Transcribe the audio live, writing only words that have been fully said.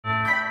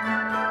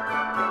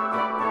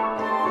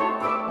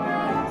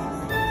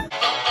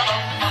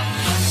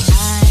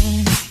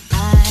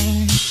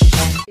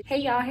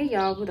Hey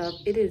y'all, what up?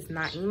 It is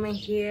Naima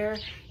here,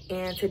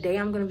 and today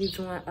I'm gonna be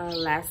doing a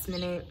last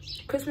minute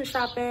Christmas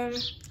shopping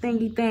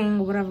thingy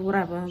thing, whatever,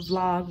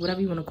 vlog, whatever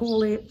you wanna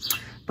call it.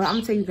 But I'm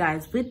gonna tell you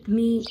guys with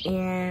me,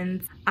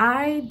 and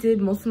I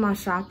did most of my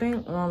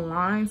shopping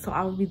online, so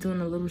I will be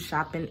doing a little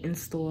shopping in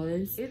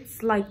stores.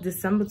 It's like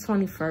December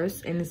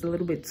 21st, and it's a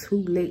little bit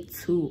too late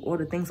to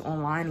order things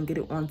online and get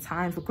it on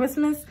time for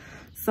Christmas.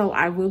 So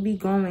I will be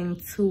going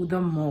to the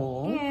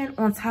mall. And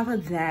on top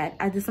of that,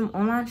 I did some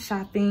online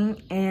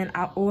shopping and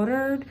I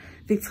ordered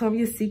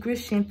Victoria's Secret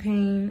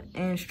champagne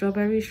and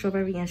strawberry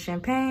and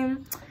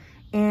champagne.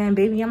 And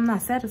baby, I'm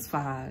not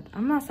satisfied.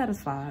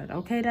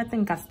 Okay, that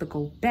thing got to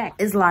go back.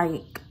 It's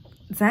like,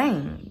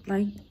 dang.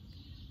 And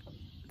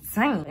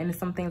it's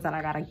some things that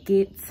I gotta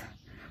get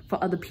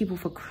for other people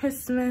for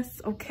Christmas,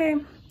 okay?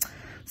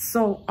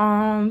 So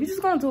we're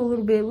just gonna do a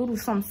little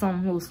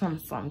something,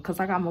 because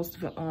I got most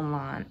of it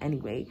online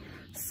anyway.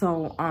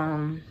 So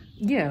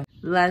yeah,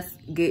 let's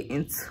get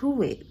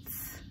into it.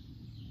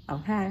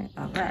 Okay,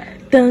 all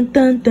right. Dun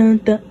dun dun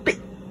dun.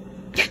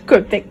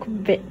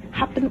 Corvette,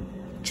 hopping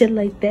just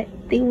like that.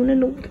 They wanna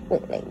know what I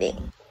want like that.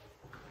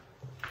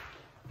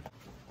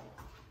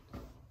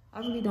 I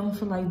really don't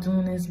feel like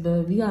doing this,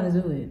 but we gotta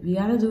do it. We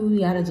gotta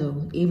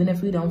do, even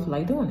if we don't feel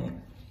like doing it.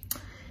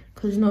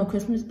 Cause you know,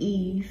 Christmas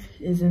Eve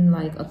is in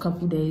like a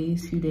few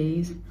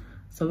days.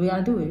 So we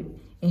gotta do it.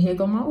 And here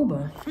go my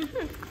Uber.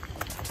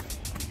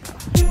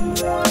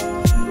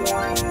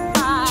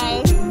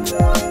 Hi.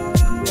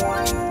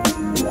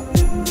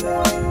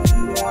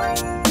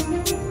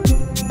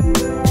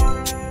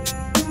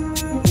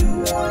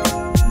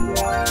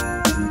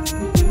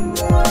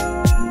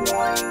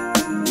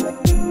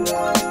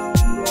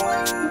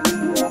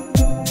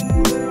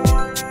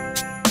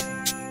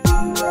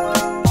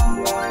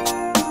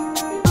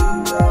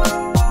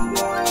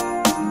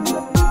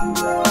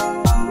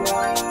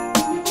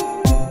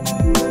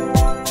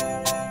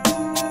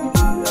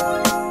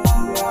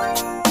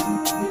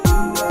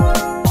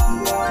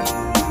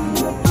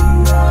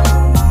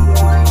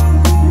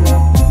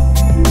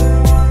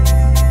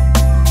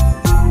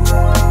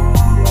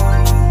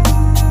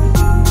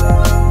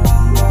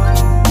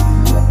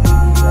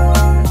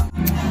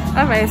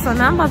 Alright, so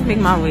now I'm about to make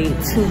my way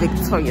to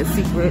Victoria's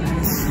Secret.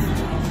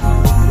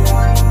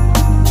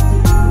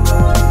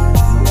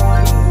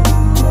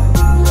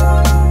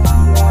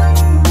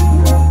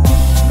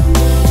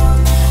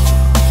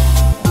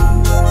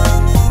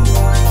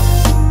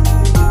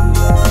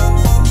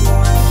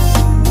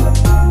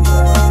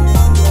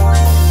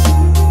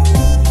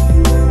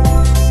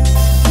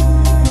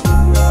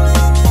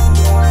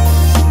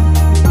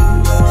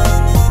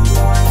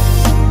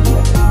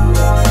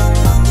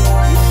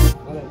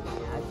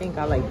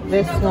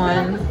 This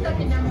one,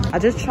 I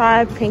just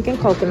tried pink and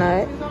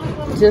coconut.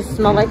 Just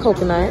smell like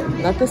coconut,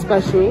 nothing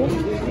special.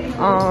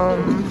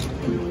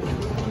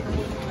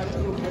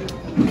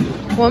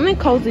 Warm and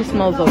cozy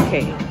smells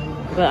okay,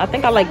 but I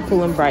think I like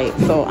cool and bright,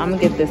 so I'm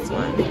gonna get this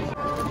one.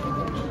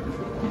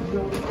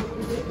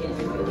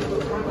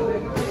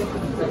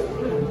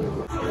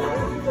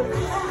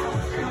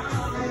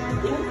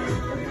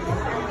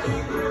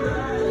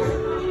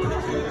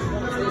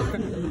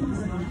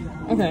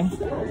 Okay.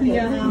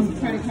 Yeah,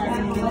 credit card.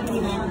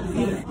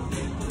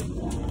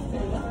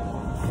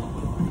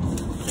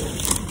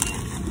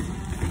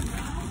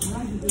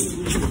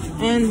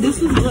 And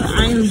this is what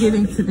I am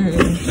getting today.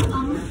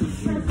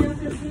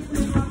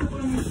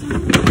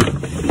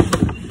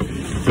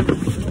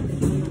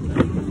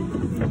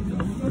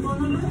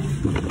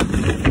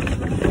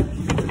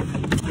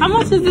 How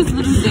much is this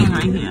little thing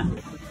right here?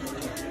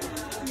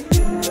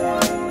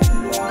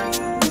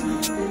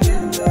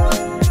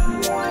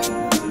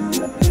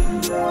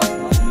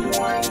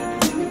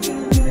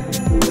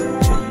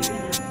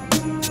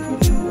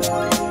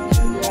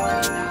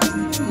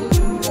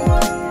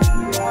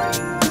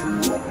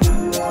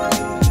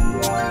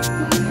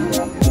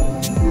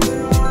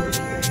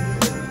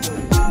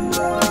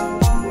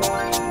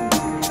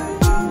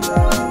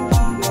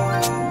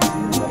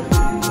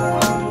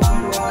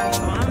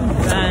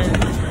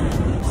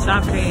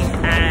 Shopping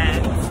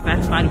at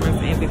Bath & Body Works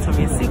and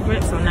Victoria's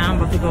Secret. So now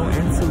I'm about to go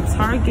into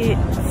Target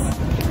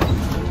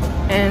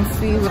and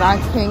see what I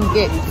can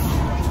get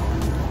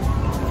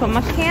for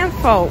my can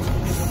folks.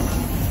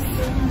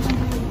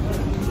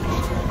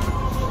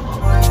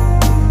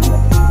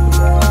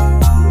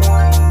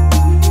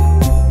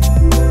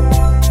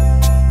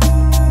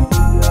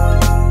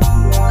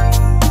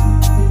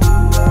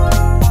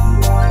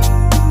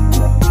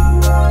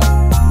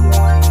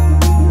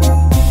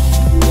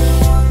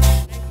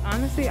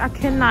 I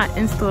cannot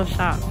in-store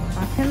shop.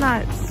 I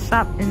cannot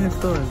shop in the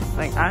stores.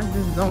 Like, I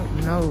just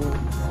don't know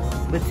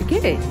what to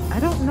get. I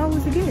don't know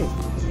what to get.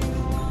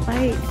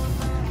 Like,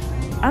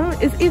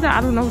 it's either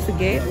I don't know what to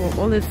get or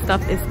all this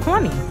stuff is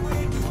corny.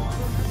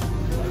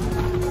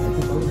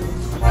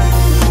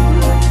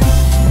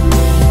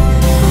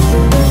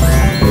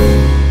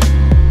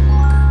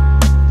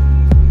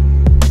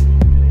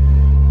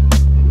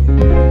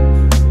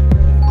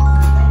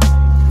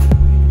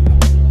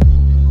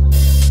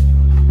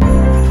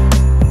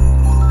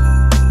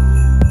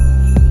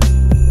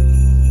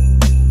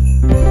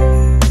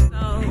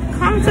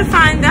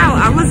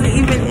 wasn't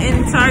even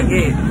in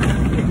Target.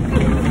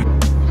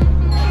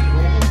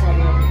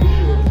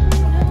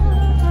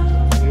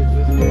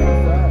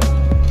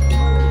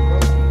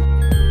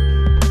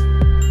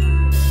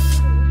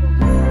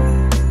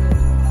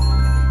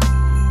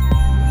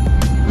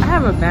 I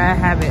have a bad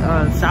habit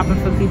of shopping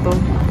for people.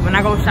 When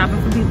I go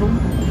shopping for people,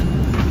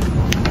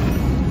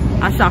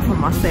 I shop for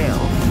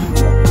myself.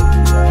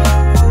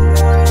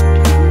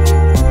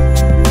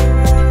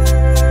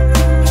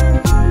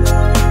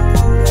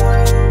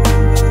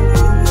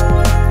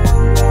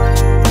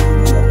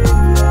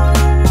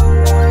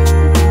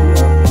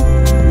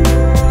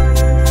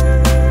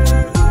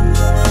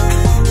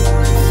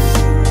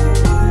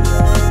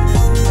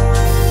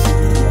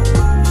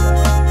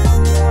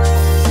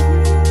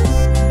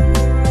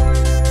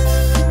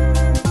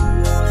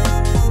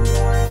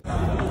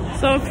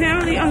 So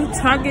apparently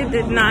Target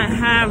did not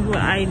have what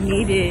I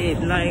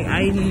needed. Like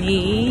I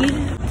need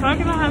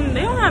Target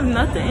they don't have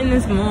nothing in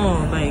this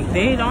mall. Like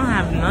they don't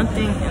have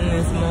nothing in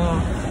this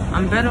mall.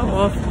 I'm better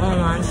off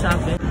online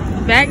shopping.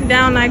 Back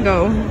down I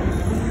go.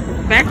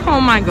 Back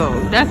home I go.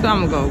 That's where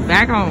I'm gonna go.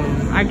 Back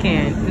home. I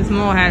can't. This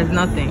mall has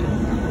nothing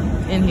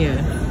in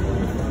here.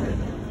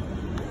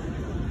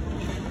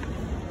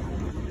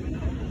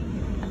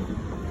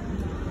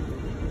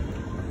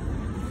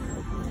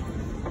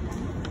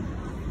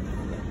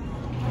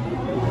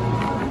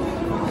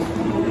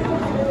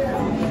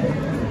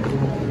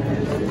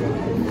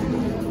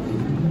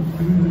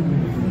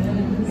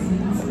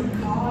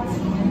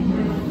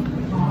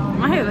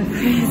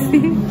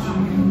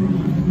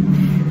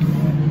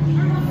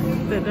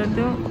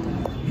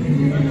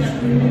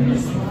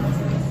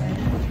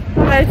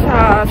 Alright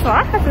y'all, so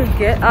I have to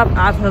get up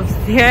out of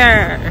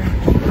there.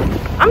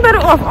 I'm better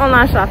off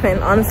online shopping,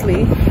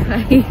 honestly.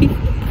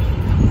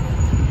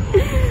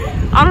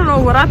 I don't know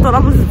what I thought I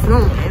was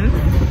doing,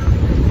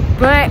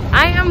 but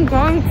I am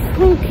going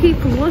to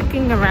keep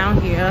looking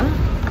around here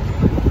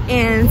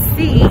and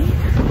see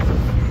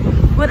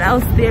what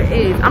else there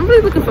is. I'm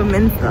really looking for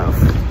men's stuff.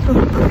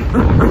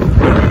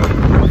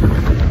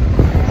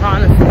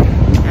 Honestly,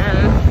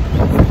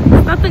 and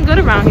there's nothing good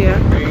around here.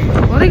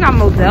 Well, they got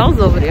motels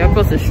over there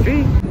across the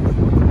street.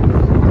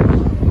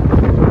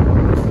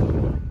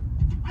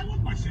 I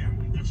love my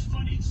family. They're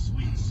funny,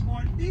 sweet,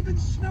 smart, even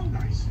smell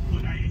nice.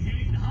 But I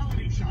hate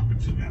holiday shopping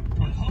to them.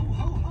 But ho,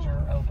 ho, ho.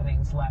 Major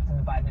openings left in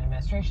the Biden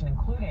administration,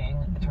 including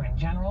Attorney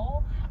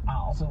General,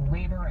 also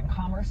Labor and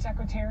Commerce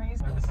Secretaries.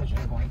 Their decision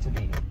is going to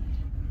be.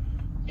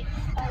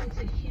 It's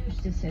a huge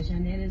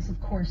decision. It is, of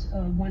course,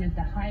 one of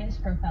the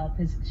highest profile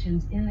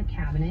positions in the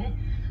cabinet.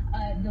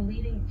 The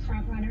leading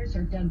frontrunners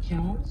are Doug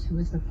Jones, who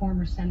is the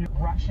former senator.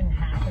 Russian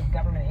hack of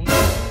government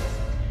agencies.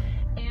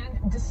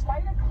 And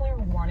despite a clear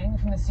warning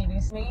from the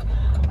CDC,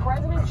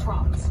 President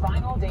Trump's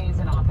final days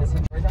in office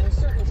ensures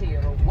uncertainty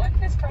over what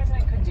this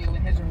president could do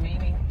in his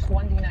remaining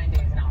 29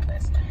 days in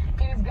office.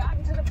 It has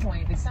gotten to the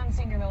point that some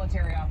senior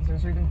military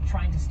officers are even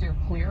trying to steer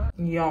clear.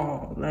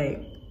 Y'all,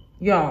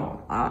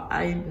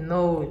 I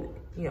know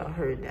y'all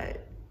heard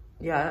that.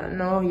 Yeah, I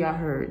know y'all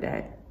heard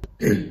that.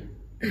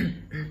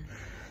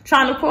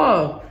 Trying to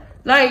call.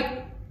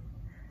 Like,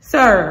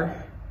 sir,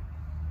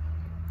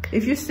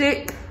 if you're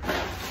sick,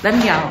 let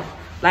me out.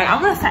 Like,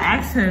 I wanted to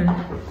ask him.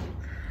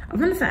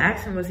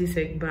 Was he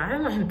sick? But I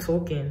didn't want him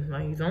talking.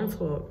 Like, don't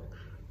talk.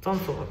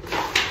 Don't talk.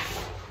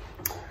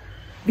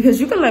 Because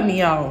you can let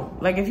me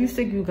out. Like, if you're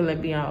sick, you can let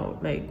me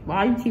out. Like,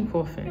 why you keep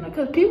coughing?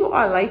 Because people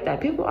are like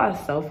that. People are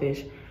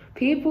selfish.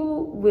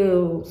 People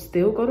will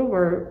still go to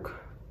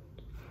work,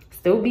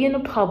 still be in the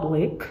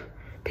public,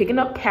 picking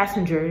up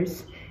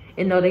passengers,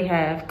 and know they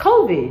have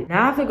COVID.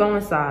 Now I have to go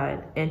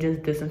inside and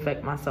just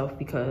disinfect myself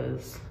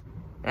because,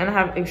 and I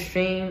have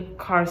extreme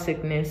car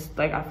sickness.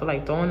 Like, I feel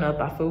like throwing up,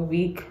 I feel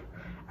weak,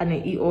 I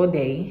didn't eat all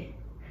day.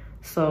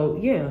 So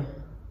yeah,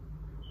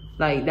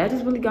 like that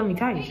just really got me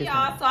tired. Hey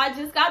y'all, so I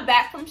just got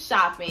back from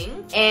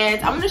shopping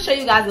and I'm gonna show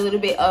you guys a little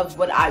bit of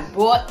what I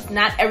bought.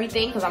 Not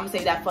everything, because I'm gonna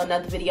save that for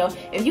another video.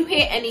 If you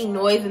hear any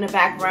noise in the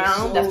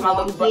background, that's my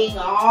little brother.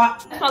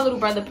 That's my little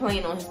brother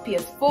playing on his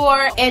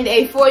PS4 and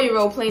a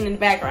 4-year-old playing in the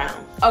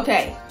background.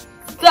 Okay,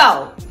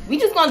 so we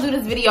just gonna do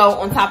this video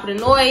on top of the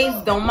noise.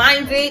 Don't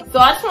mind it. So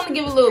I just want to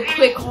give a little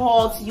quick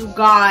haul to you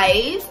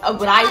guys of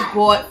what I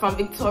bought from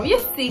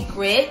Victoria's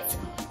Secret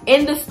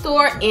in the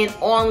store and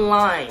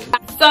online.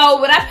 So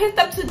what I picked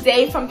up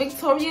today from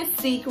Victoria's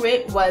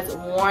Secret was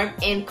Warm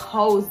and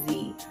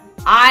Cozy.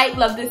 I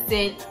love this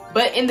scent,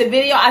 but in the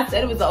video I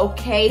said it was an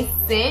okay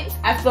scent.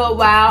 After a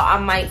while I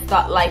might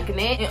start liking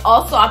it. And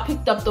also I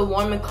picked up the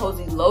Warm and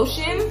Cozy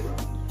lotion.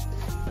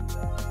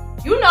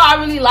 You know I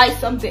really like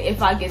something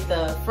if I get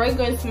the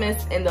fragrance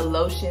mist and the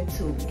lotion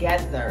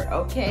together,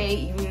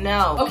 okay? You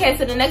know. Okay,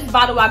 so the next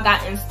bottle I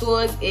got in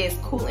stores is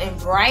Cool and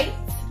Bright.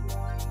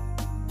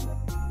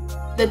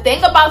 The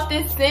thing about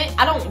this scent,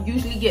 I don't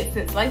usually get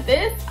scents like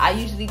this. I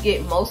usually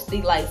get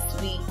mostly like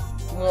sweet,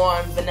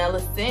 warm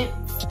vanilla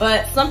scents.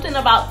 But something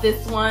about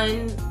this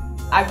one,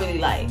 I really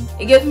like.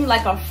 It gives me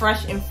like a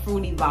fresh and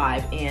fruity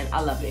vibe and I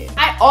love it.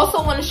 I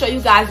also want to show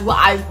you guys what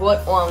I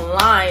bought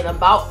online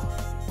about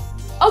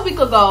a week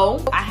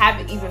ago. I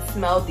haven't even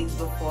smelled these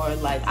before.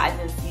 Like, I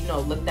just, you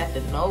know, looked at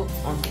the notes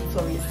on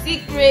Victoria's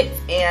Secret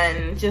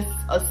and just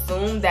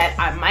assumed that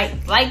I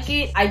might like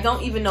it. I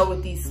don't even know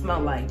what these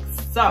smell like.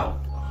 So,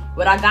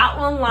 what I got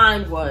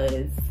online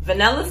was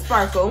Vanilla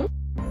Sparkle,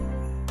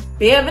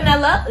 Bare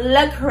Vanilla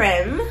La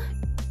Creme,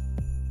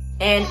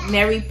 and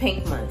Mary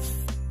Pink Musk.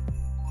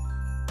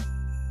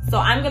 So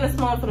I'm gonna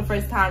smell it for the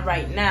first time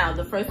right now.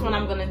 The first one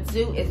I'm gonna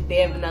do is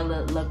Bare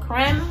Vanilla La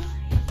Creme.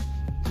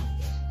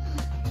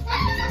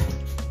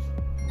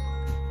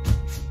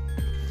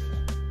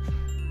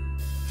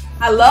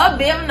 I love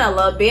Bare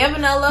Vanilla. Bare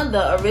Vanilla,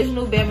 the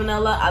original Bare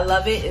Vanilla, I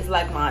love it. It's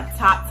like my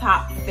top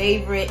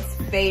favorite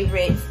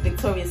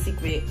Victoria's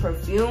Secret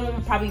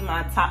perfume. Probably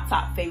my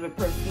top favorite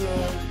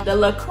perfume. The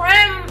La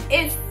Creme,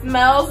 it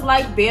smells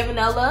like Bare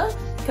Vanilla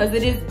because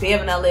it is Bare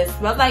Vanilla. It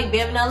smells like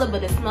Bare Vanilla,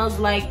 but it smells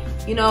like,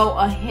 you know,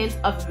 a hint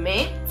of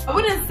mint. I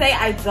wouldn't say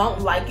I don't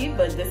like it,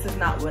 but this is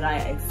not what I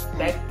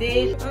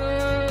expected.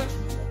 I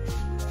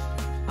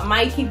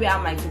might keep it,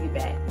 I might take it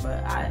back,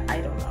 but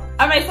I don't know.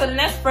 Alright, so the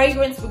next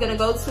fragrance we're gonna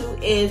go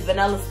to is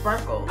Vanilla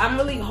Sparkle. I'm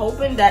really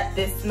hoping that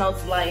this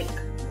smells like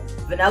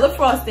vanilla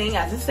frosting,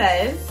 as it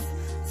says.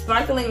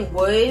 Sparkling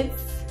woods.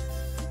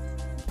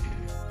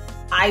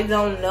 I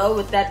don't know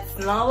what that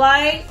smells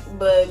like,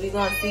 but we're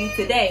gonna see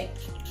today.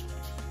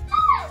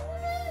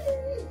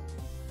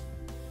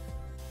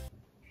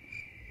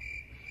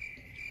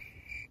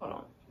 Hold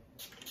on.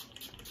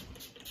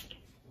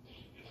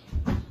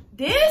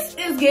 This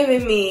is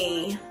giving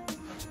me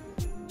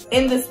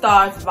In the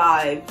Stars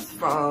vibes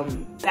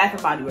from Bath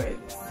 & Body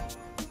Works.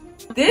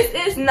 This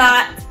is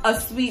not a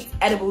sweet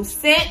edible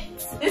scent.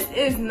 This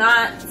is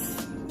not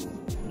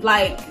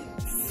like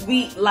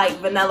sweet like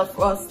vanilla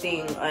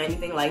frosting or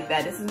anything like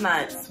that. This is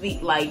not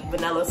sweet like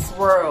vanilla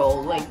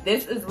swirl. Like,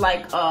 this is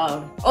like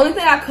only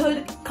thing I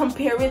could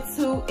compare it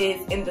to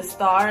is In the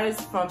Stars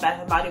from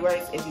Bath & Body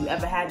Works. If you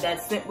ever had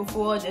that scent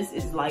before, this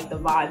is like the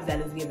vibes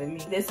that is giving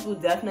me. This will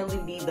definitely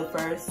be the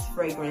first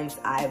fragrance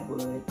I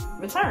would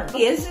return.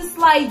 It's just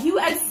like you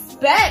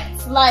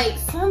expect like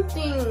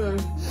something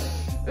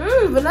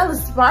vanilla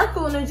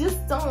sparkle, and it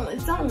just don't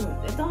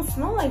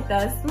smell like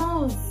that. It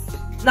smells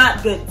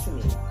not good to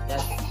me.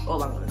 That's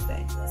all I'm gonna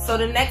say. So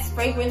the next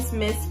fragrance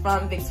mist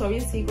from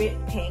Victoria's Secret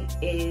Pink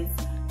is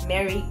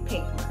Mary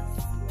Pink Musk.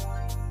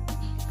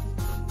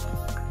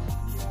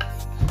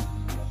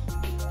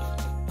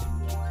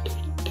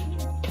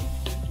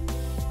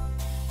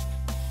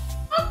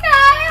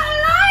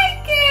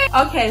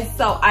 Okay,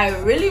 so I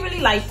really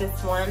like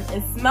this one.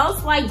 It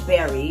smells like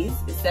berries.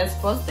 It says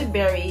frosted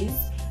berries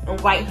and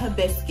white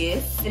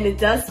hibiscus, and it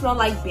does smell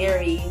like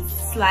berries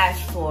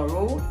 /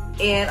 floral.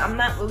 And I'm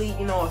not really,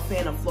 you know, a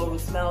fan of floral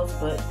smells,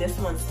 but this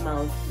one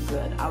smells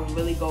good. I would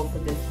really go for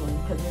this one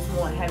because it's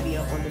more heavier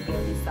on the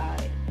berry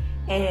side.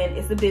 And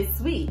it's a bit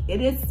sweet.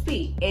 It is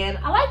sweet, and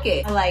I like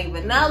it. I like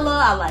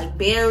vanilla, I like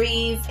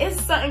berries.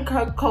 It's certain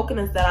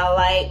coconuts that I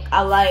like.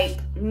 I like,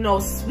 you know,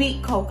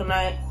 sweet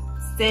coconut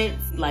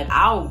scents. Like,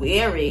 I'll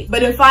wear it.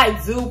 But if I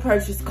do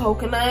purchase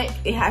coconut,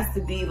 it has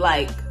to be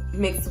like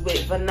mixed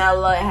with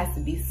vanilla. It has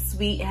to be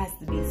sweet, it has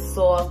to be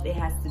soft, it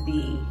has to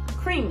be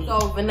creamy. So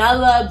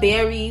vanilla,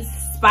 berries,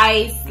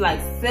 spice, like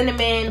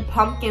cinnamon,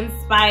 pumpkin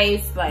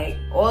spice, like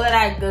all of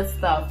that good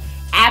stuff.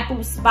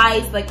 Apple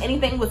spice, like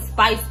anything with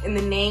spice in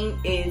the name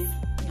is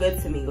good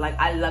to me. Like,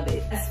 I love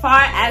it. As far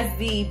as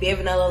the Bare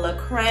Vanilla La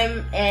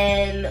Creme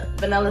and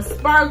Vanilla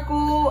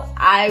Sparkle,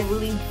 I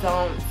really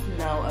don't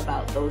know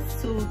about those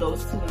two.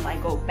 Those two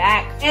might go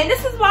back. And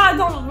this is why I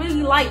don't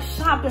really like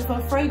shopping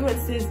for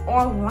fragrances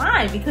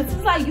online, because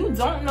it's like you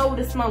don't know what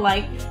it smells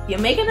like. You're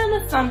making an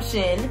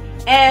assumption,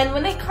 and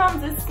when it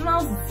comes, it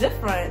smells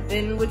different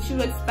than what you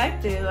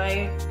expected.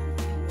 Like,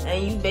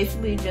 and you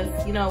basically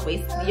just, you know,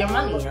 wasted your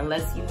money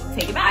unless you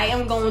take it back. I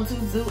am going to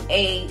do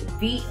a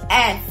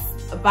VS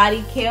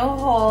body care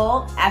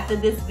haul after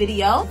this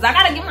video. I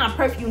gotta get my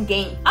perfume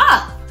game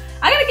up.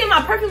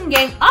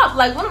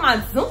 Like, what am I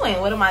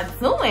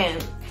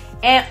doing?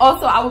 And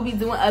also, I will be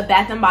doing a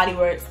Bath & Body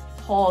Works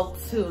haul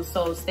too,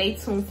 so stay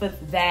tuned for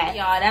that.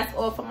 Y'all, that's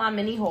all for my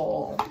mini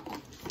haul.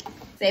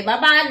 Say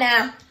bye-bye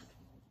now.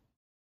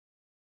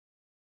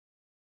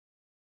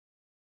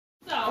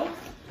 So,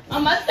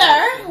 on my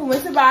third, we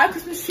went to buy a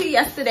Christmas tree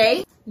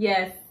yesterday.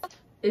 Yes,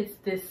 it's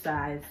this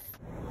size.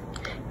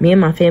 Me and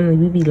my family,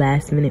 we be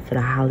last minute for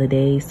the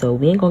holidays, so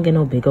we ain't gonna get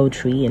no big old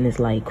tree, and it's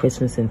like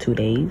Christmas in 2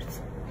 days.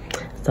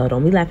 So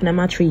don't be laughing at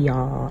my tree,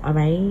 y'all. All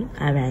right?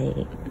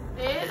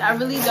 I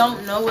really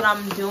don't know what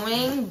I'm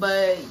doing,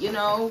 but you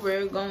know,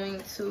 we're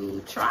going to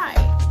try.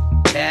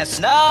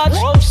 Chestnut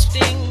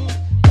roasting,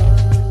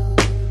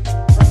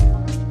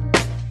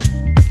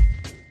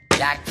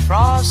 Jack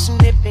Frost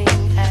nipping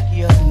at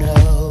your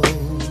nose.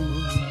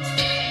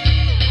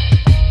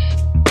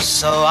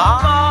 So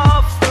I'm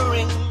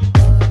offering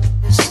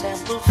this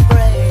simple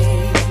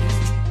phrase.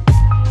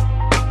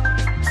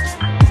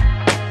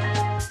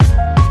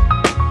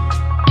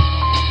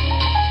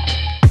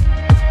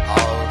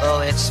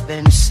 Although it's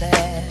been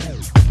said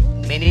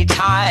many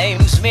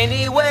times,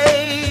 many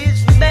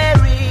ways,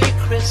 Merry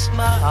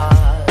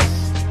Christmas.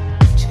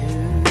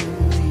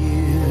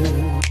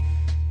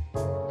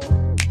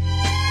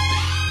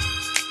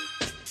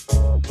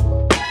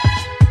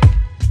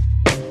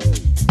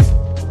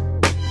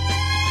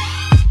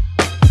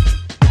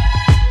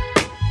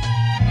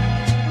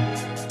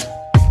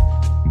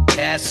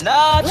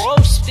 chestnut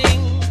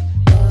roasting,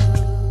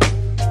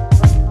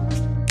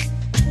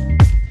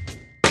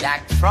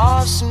 Jack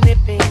Frost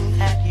nipping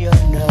at your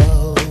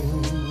nose.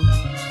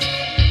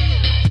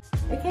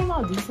 It came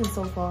out decent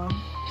so far.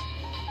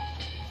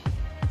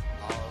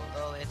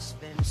 Although it's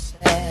been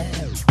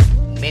said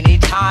many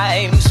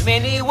times,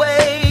 many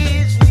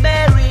ways,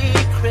 Merry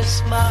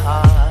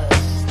Christmas.